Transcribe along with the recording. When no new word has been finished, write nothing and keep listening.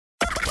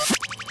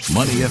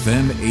Money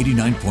FM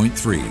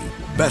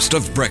 89.3. Best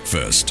of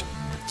breakfast.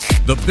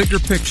 The Bigger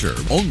Picture,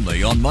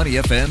 only on Money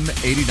FM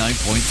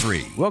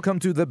 89.3. Welcome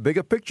to The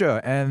Bigger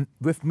Picture, and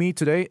with me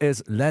today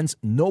is Lance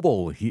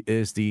Noble. He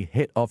is the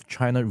head of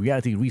China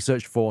Reality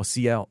Research for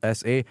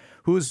CLSA,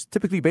 who's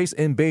typically based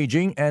in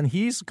Beijing, and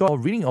he's got a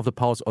reading of the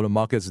pulse of the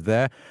markets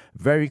there,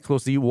 very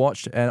closely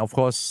watched, and of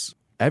course,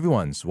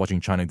 everyone's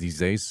watching China these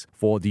days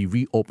for the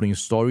reopening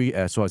story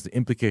as well as the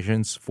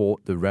implications for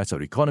the rest of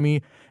the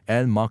economy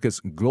and markets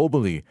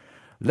globally.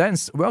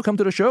 Lance, welcome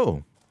to the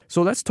show.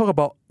 So let's talk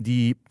about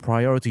the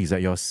priorities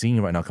that you're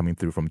seeing right now coming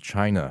through from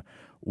China.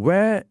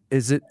 Where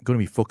is it going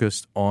to be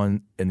focused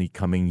on in the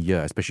coming year,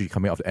 especially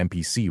coming out of the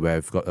MPC, where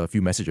I've got a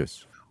few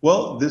messages?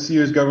 Well, this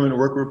year's government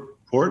work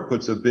report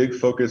puts a big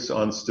focus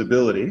on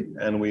stability,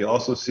 and we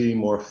also see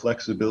more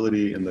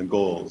flexibility in the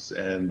goals.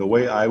 And the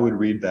way I would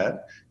read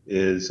that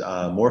is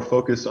more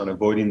focus on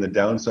avoiding the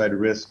downside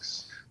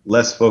risks,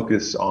 less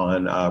focus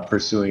on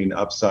pursuing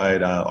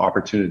upside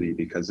opportunity,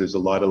 because there's a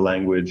lot of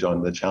language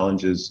on the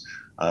challenges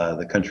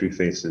the country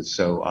faces.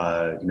 So,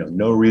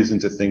 no reason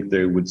to think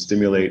they would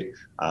stimulate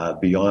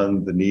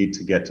beyond the need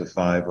to get to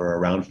 5 or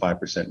around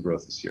 5%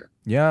 growth this year.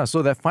 Yeah,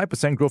 so that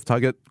 5% growth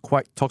target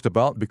quite talked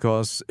about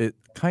because it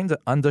kind of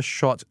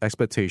undershot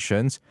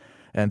expectations.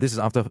 And this is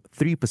after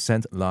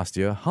 3% last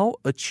year. How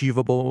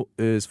achievable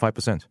is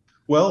 5%?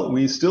 Well,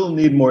 we still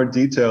need more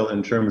detail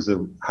in terms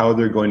of how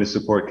they're going to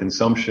support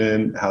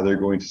consumption, how they're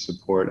going to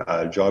support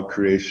job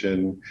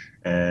creation,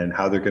 and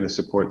how they're going to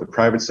support the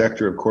private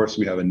sector. Of course,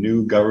 we have a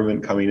new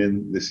government coming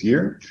in this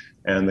year,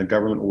 and the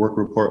government work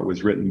report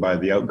was written by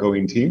the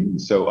outgoing team.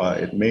 So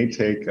it may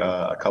take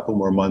a couple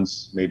more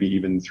months, maybe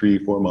even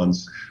 3-4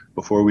 months,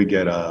 before we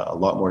get a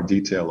lot more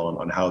detail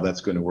on how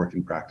that's going to work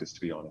in practice,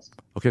 to be honest.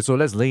 Okay, so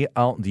let's lay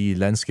out the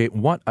landscape.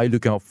 What are you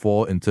looking out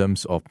for in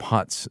terms of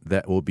parts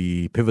that will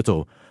be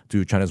pivotal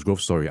to China's growth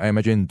story? I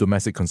imagine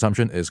domestic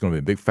consumption is going to be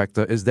a big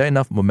factor. Is there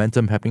enough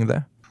momentum happening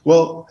there?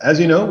 Well, as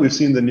you know, we've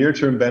seen the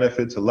near-term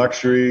benefit to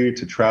luxury,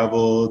 to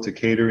travel, to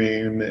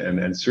catering,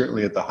 and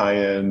certainly at the high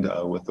end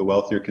with the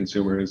wealthier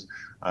consumers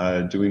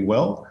doing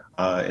well.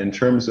 In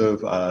terms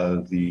of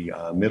the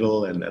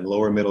middle and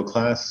lower middle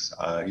class,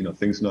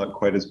 things not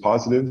quite as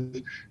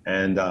positive.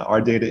 And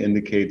our data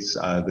indicates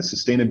the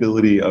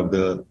sustainability of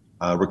the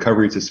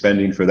recovery to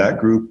spending for that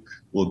group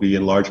will be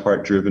in large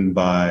part driven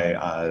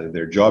by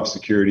their job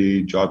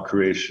security, job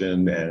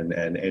creation,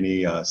 and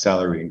any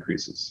salary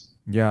increases.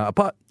 Yeah,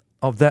 apart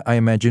of that, I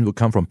imagine, will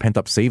come from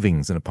pent-up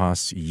savings in the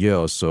past year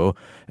or so.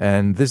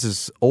 And this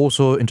is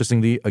also,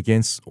 interestingly,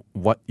 against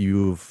what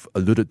you've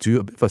alluded to,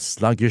 a bit of a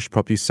sluggish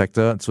property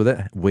sector, so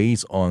that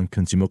weighs on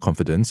consumer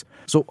confidence.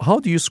 So how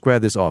do you square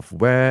this off?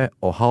 Where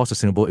or how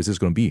sustainable is this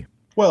going to be?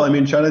 Well, I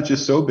mean, China's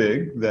just so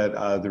big that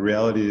the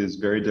reality is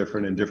very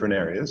different in different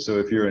areas. So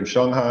if you're in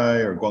Shanghai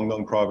or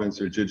Guangdong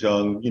province or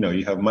Zhejiang,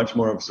 you have much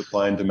more of a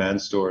supply and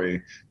demand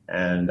story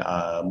and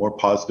more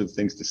positive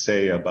things to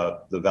say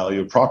about the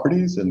value of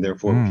properties, and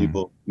therefore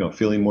people,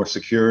 feeling more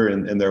secure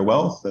in their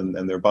wealth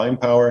and their buying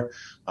power.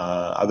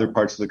 Other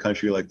parts of the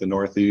country, like the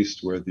Northeast,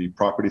 where the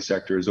property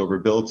sector is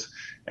overbuilt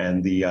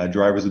and the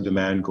drivers of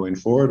demand going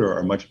forward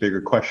are much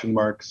bigger question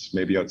marks,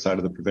 maybe outside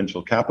of the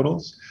provincial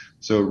capitals.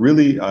 So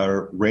really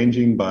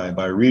ranging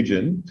by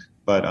region.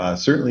 But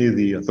certainly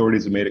the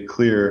authorities have made it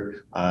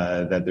clear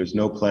that there's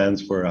no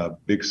plans for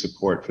big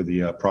support for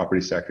the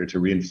property sector to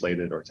reinflate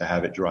it or to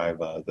have it drive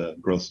the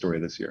growth story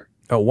this year.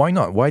 Why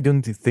not? Why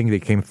don't you think they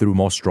came through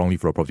more strongly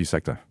for a property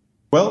sector?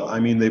 Well, I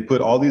mean, they put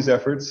all these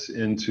efforts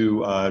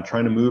into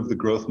trying to move the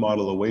growth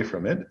model away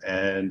from it.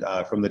 And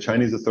from the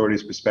Chinese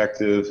authorities'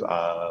 perspective,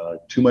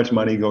 too much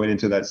money going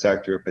into that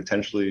sector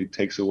potentially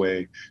takes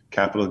away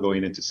capital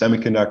going into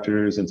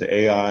semiconductors, into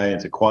AI,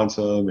 into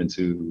quantum,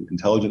 into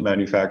intelligent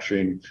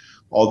manufacturing,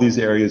 all these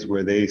areas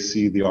where they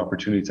see the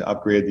opportunity to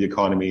upgrade the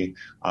economy,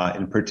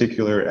 in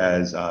particular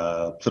as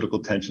political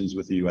tensions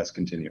with the U.S.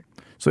 continue.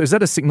 So is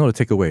that a signal to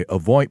take away?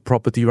 Avoid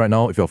property right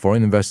now. If you're a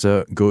foreign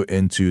investor, go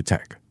into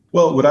tech.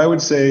 Well, what I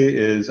would say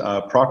is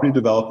property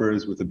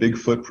developers with a big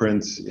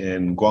footprint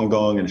in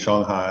Guangdong and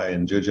Shanghai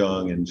and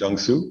Zhejiang and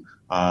Jiangsu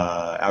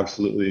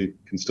absolutely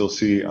can still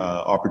see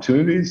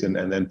opportunities, and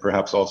then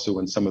perhaps also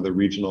in some of the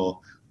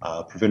regional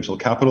provincial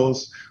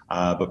capitals.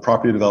 But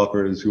property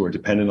developers who are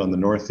dependent on the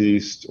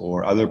Northeast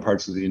or other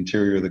parts of the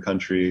interior of the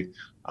country,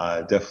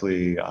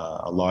 definitely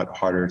a lot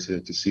harder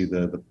to see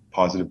the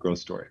positive growth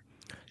story.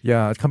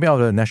 Yeah, coming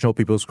out of the National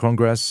People's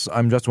Congress,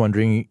 I'm just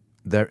wondering,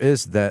 there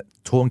is that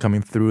tone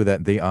coming through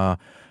that they are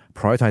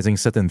prioritizing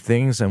certain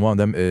things, and one of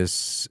them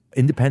is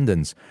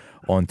independence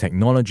on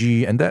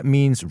technology, and that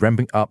means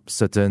ramping up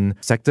certain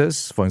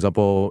sectors, for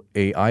example,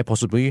 AI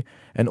possibly,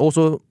 and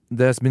also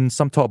there's been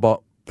some talk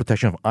about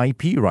protection of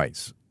IP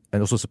rights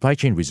and also supply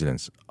chain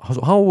resilience.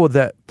 How will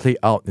that play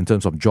out in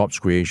terms of jobs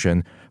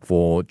creation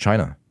for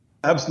China?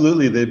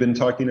 Absolutely. They've been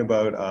talking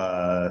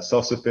about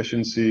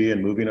self-sufficiency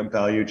and moving up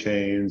value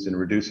chains and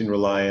reducing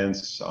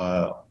reliance,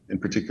 in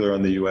particular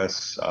on the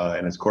U.S.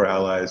 And its core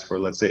allies for,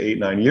 let's say,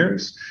 8-9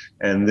 years.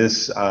 And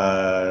this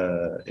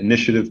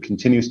initiative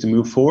continues to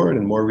move forward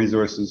and more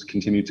resources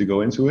continue to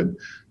go into it.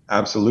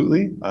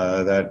 Absolutely.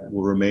 That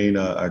will remain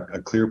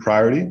a clear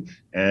priority.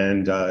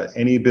 And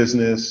any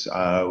business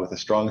with a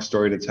strong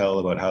story to tell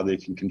about how they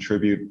can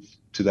contribute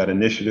to that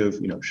initiative,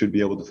 should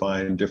be able to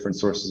find different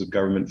sources of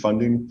government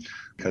funding,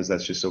 because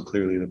that's just so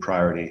clearly the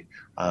priority.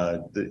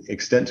 The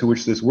extent to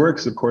which this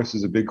works, of course,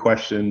 is a big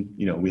question.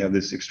 We have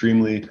this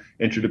extremely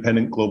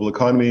interdependent global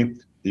economy.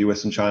 The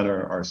US and China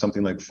are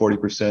something like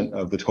 40%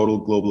 of the total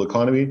global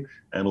economy,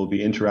 and will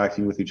be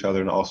interacting with each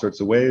other in all sorts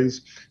of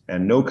ways.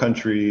 And no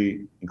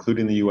country,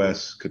 including the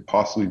US, could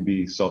possibly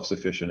be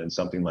self-sufficient in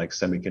something like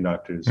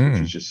semiconductors,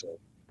 which is just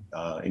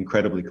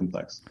incredibly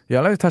complex. Yeah,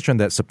 I'd like to touch on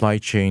that supply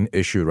chain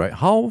issue, right?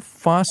 How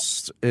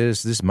fast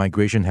is this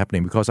migration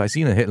happening? Because I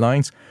see in the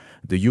headlines,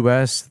 the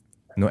US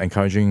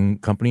encouraging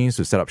companies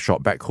to set up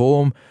shop back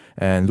home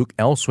and look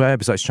elsewhere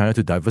besides China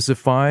to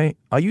diversify.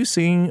 Are you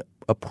seeing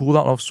a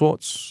pull-out of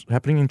sorts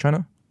happening in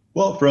China?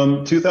 Well,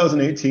 from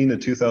 2018 to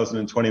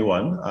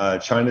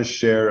 2021, China's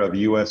share of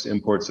U.S.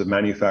 imports of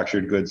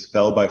manufactured goods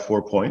fell by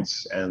 4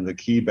 points, and the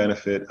key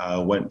benefit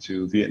went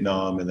to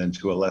Vietnam and then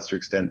to a lesser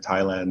extent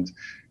Thailand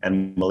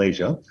and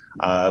Malaysia.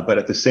 But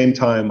at the same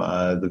time,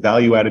 the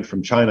value added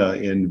from China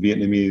in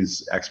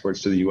Vietnamese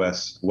exports to the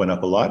U.S. went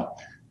up a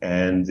lot.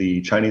 And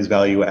the Chinese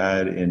value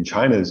add in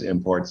China's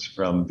imports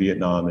from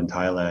Vietnam and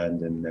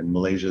Thailand and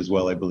Malaysia as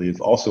well, I believe,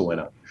 also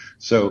went up.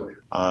 So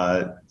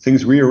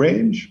things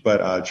rearrange,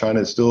 but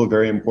China is still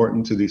very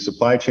important to these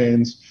supply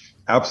chains.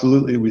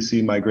 Absolutely, we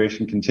see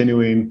migration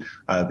continuing.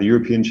 The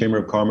European Chamber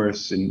of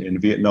Commerce in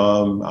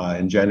Vietnam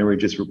in January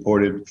just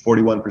reported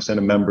 41%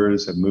 of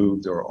members have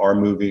moved or are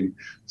moving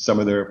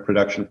some of their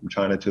production from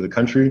China to the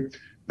country.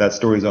 That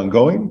story is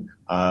ongoing.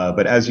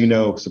 But as you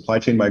know, supply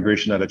chain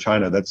migration out of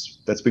China,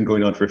 that's been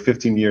going on for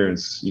 15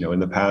 years, in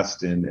the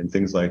past in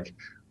things like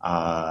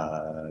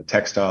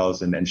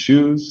textiles and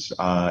shoes,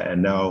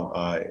 and now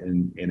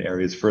in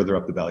areas further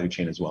up the value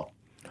chain as well.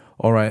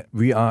 All right,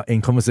 we are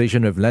in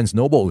conversation with Lance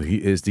Noble. He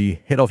is the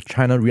head of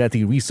China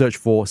Reality Research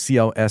for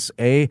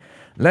CLSA.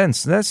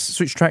 Lance, let's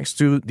switch tracks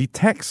to the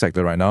tech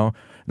sector right now.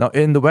 Now,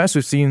 in the West,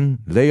 we've seen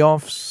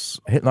layoffs,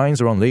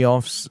 headlines around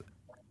layoffs.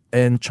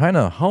 In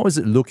China, how is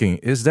it looking?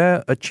 Is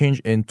there a change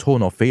in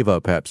tone or favor,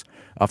 perhaps,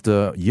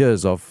 after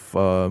years of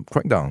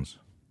crackdowns?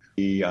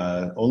 The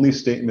only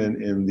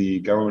statement in the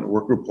government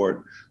work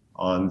report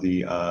on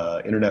the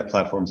internet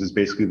platforms is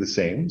basically the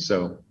same.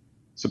 So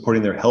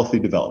supporting their healthy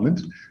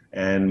development.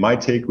 And my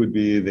take would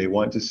be they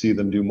want to see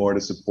them do more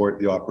to support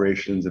the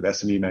operations of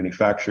SME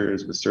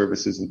manufacturers with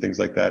services and things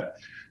like that.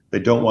 They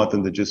don't want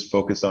them to just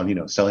focus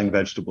on, selling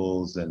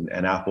vegetables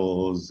and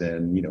apples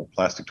and,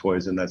 plastic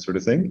toys and that sort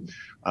of thing.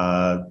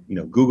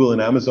 Google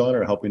and Amazon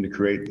are helping to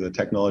create the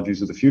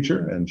technologies of the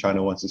future, and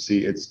China wants to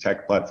see its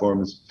tech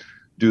platforms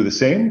do the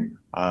same.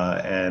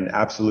 And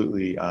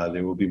absolutely,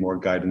 there will be more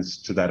guidance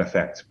to that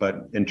effect.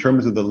 But in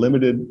terms of the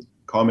limited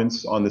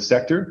comments on the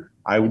sector,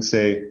 I would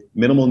say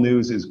minimal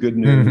news is good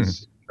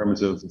news in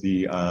terms of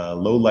the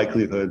low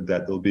likelihood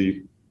that there'll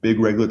be big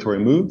regulatory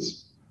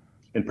moves,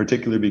 in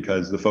particular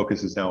because the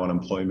focus is now on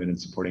employment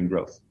and supporting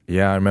growth.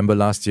 Yeah, I remember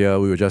last year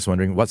we were just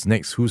wondering what's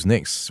next, who's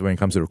next when it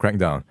comes to the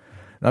crackdown.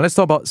 Now let's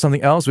talk about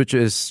something else, which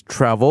is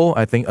travel.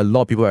 I think a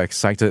lot of people are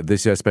excited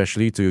this year,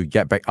 especially to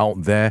get back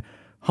out there.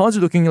 How's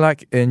it looking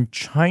like in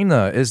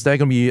China? Is there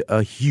going to be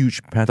a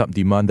huge pent-up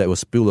demand that will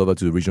spill over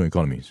to the regional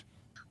economies?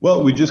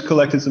 Well, we just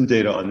collected some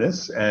data on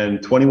this,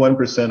 and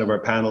 21% of our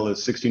panel of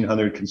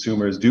 1,600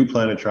 consumers do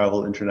plan to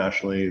travel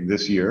internationally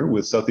this year,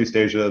 with Southeast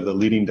Asia the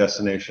leading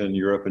destination,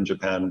 Europe and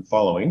Japan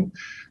following.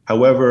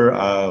 However,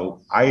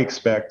 I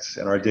expect,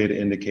 and our data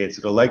indicates,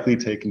 it'll likely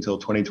take until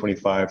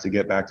 2025 to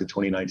get back to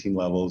 2019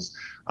 levels.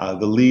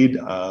 The lead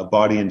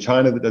body in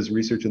China that does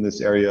research in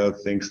this area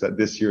thinks that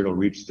this year it'll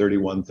reach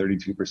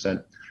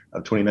 32%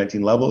 of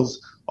 2019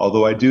 levels,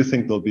 although I do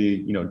think there'll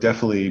be,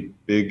 definitely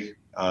big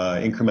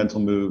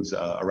incremental moves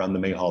around the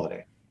May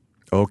holiday.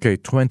 Okay,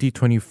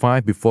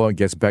 2025 before it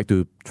gets back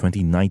to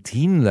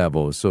 2019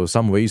 levels. So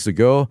some ways to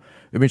go.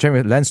 We've been chatting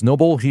with Lance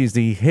Noble. He's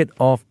the head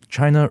of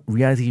China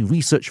Reality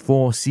Research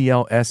for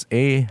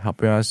CLSA,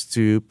 helping us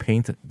to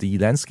paint the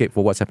landscape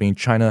for what's happening in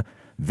China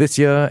this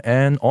year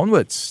and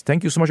onwards.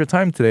 Thank you so much for your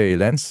time today,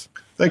 Lance.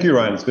 Thank you,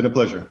 Ryan. It's been a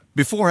pleasure.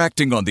 Before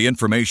acting on the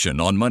information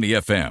on Money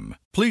FM,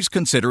 please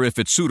consider if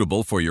it's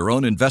suitable for your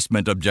own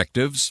investment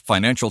objectives,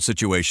 financial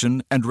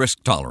situation, and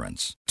risk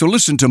tolerance. To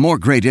listen to more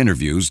great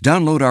interviews,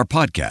 download our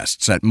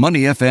podcasts at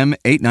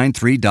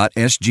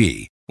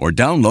moneyfm893.sg or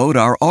download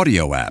our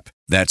audio app.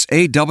 That's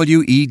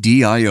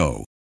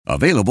AWEDIO.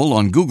 Available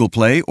on Google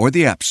Play or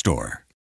the App Store.